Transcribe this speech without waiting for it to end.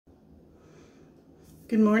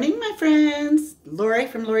Good morning, my friends. Lori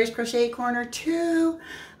from Lori's Crochet Corner 2.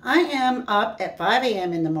 I am up at 5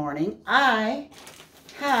 a.m. in the morning. I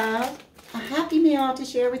have a happy mail to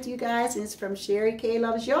share with you guys, and it's from Sherry K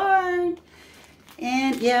Loves Yarn.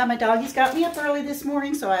 And yeah, my doggies got me up early this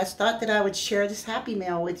morning, so I thought that I would share this happy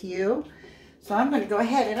mail with you. So I'm going to go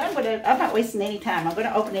ahead and I'm not wasting any time. I'm going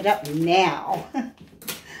to open it up now,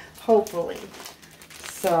 hopefully.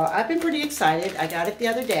 So I've been pretty excited. I got it the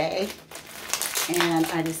other day. And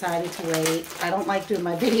I decided to wait. I don't like doing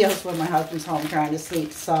my videos when my husband's home trying to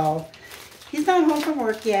sleep. So he's not home from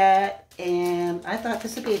work yet. And I thought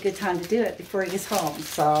this would be a good time to do it before he gets home.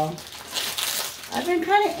 So I've been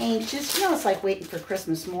kind of anxious. You know, it's like waiting for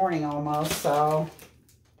Christmas morning almost. So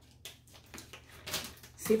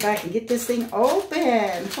see if I can get this thing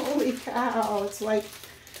open. Holy cow. It's like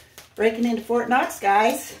breaking into Fort Knox,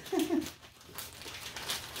 guys.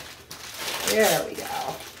 There we go.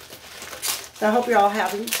 So I hope you're all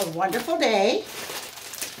having a wonderful day.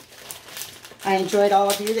 I enjoyed all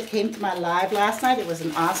of you that came to my live last night. It was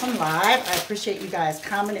an awesome live. I appreciate you guys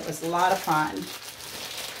coming. It was a lot of fun.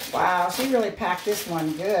 Wow, she really packed this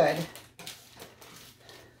one good.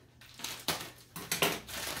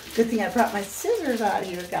 Good thing I brought my scissors out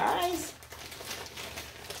here, guys.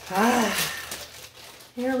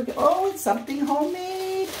 Here we go. Oh, it's something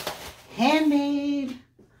homemade, handmade.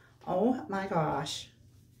 Oh my gosh.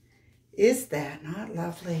 Is that not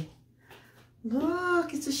lovely?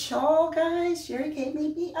 Look, it's a shawl, guys. Sherry K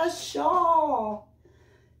made me a shawl.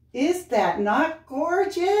 Is that not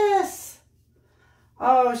gorgeous?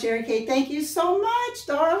 Oh, Sherry K, thank you so much,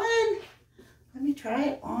 darling. Let me try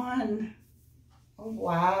it on. Oh,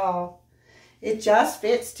 wow. It just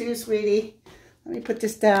fits too, sweetie. Let me put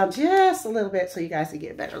this down just a little bit so you guys can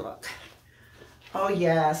get a better look. Oh,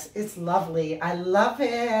 yes, it's lovely. I love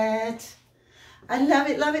it. I love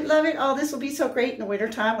it, love it, love it. Oh, this will be so great in the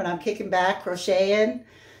wintertime when I'm kicking back, crocheting.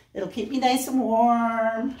 It'll keep me nice and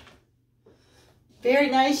warm. Very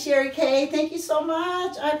nice, Sherry K. Thank you so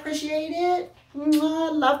much. I appreciate it. I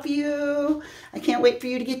love you. I can't wait for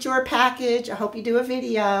you to get your package. I hope you do a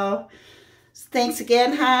video. Thanks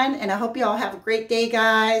again, hon, and I hope you all have a great day,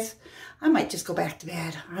 guys. I might just go back to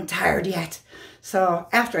bed. I'm tired yet. So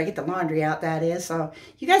after I get the laundry out, that is. So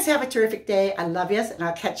you guys have a terrific day. I love you, and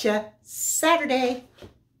I'll catch you Saturday.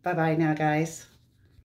 Bye-bye now, guys.